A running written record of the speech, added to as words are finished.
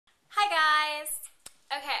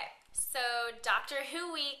Doctor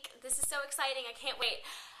Who week. This is so exciting. I can't wait.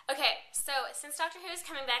 Okay, so since Doctor Who is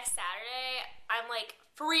coming back Saturday, I'm like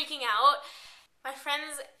freaking out. My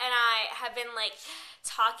friends and I have been like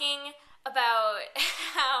talking about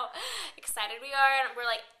how excited we are, and we're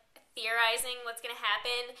like theorizing what's gonna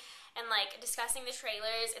happen and like discussing the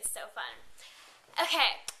trailers. It's so fun.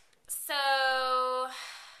 Okay, so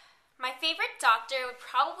my favorite Doctor would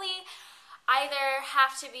probably either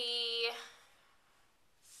have to be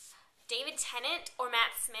David Tennant or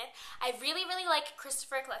Matt Smith. I really, really like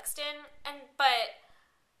Christopher Eccleston, but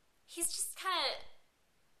he's just kind of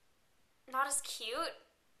not as cute.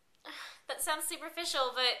 That sounds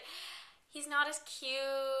superficial, but he's not as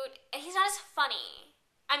cute, and he's not as funny.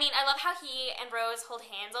 I mean, I love how he and Rose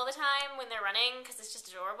hold hands all the time when they're running, because it's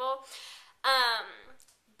just adorable.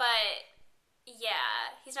 But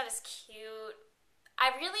yeah, he's not as cute.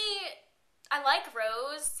 I like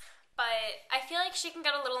Rose, but I feel like she can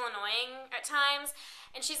get a little annoying at times,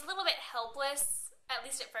 and she's a little bit helpless, at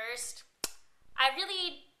least at first. I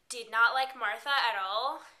really did not like Martha at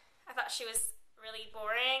all. I thought she was really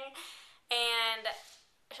boring, and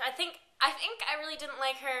I think I really didn't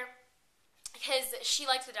like her because she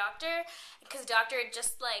liked the Doctor, because the Doctor had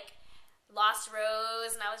just like lost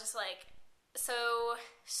Rose, and I was just like so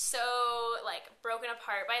like broken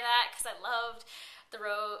apart by that, because I loved the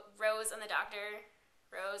Rose and the Doctor.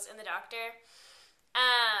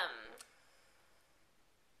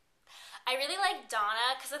 I really liked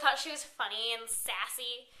Donna because I thought she was funny and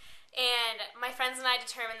sassy, and my friends and I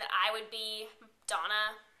determined that I would be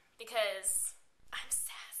Donna because I'm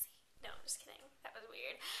sassy. No, I'm just kidding. That was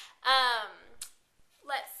weird.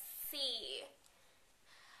 Let's see.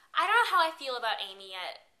 I don't know how I feel about Amy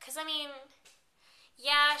yet, because I mean,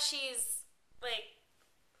 yeah, she's like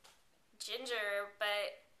ginger,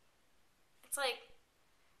 but it's like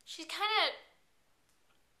she's kind of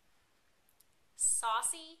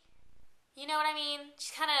saucy. You know what I mean?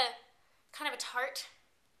 She's kind of a tart.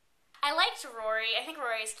 I liked Rory. I think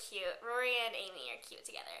Rory's cute. Rory and Amy are cute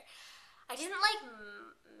together. I didn't like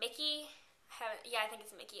Mickey. I think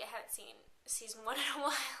it's Mickey. I haven't seen season 1 in a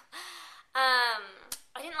while. I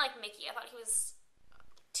didn't like Mickey. I thought he was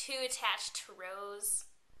too attached to Rose.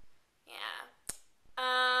 Yeah.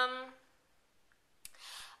 I'm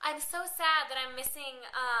so sad that I'm missing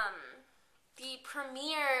the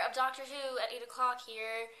premiere of Doctor Who at 8 o'clock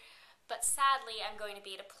here, but sadly I'm going to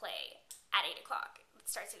be at a play at 8 o'clock. It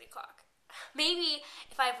starts at 8 o'clock. Maybe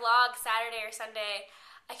if I vlog Saturday or Sunday,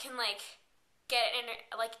 I can like get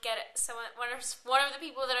one of the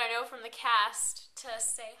people that I know from the cast to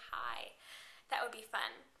say hi. That would be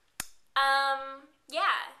fun.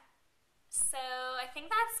 Yeah. So I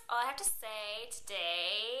think that's all I have to say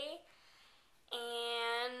today.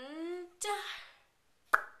 And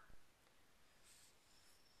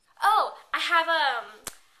oh, I have a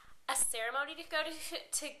ceremony to go to.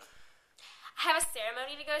 I have a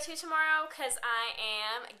ceremony to go to tomorrow because I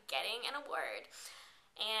am getting an award,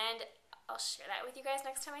 and I'll share that with you guys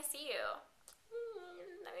next time I see you.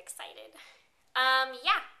 I'm excited.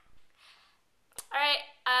 Yeah. All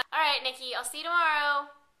right, Nikki. I'll see you tomorrow.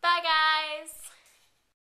 Bye, guys.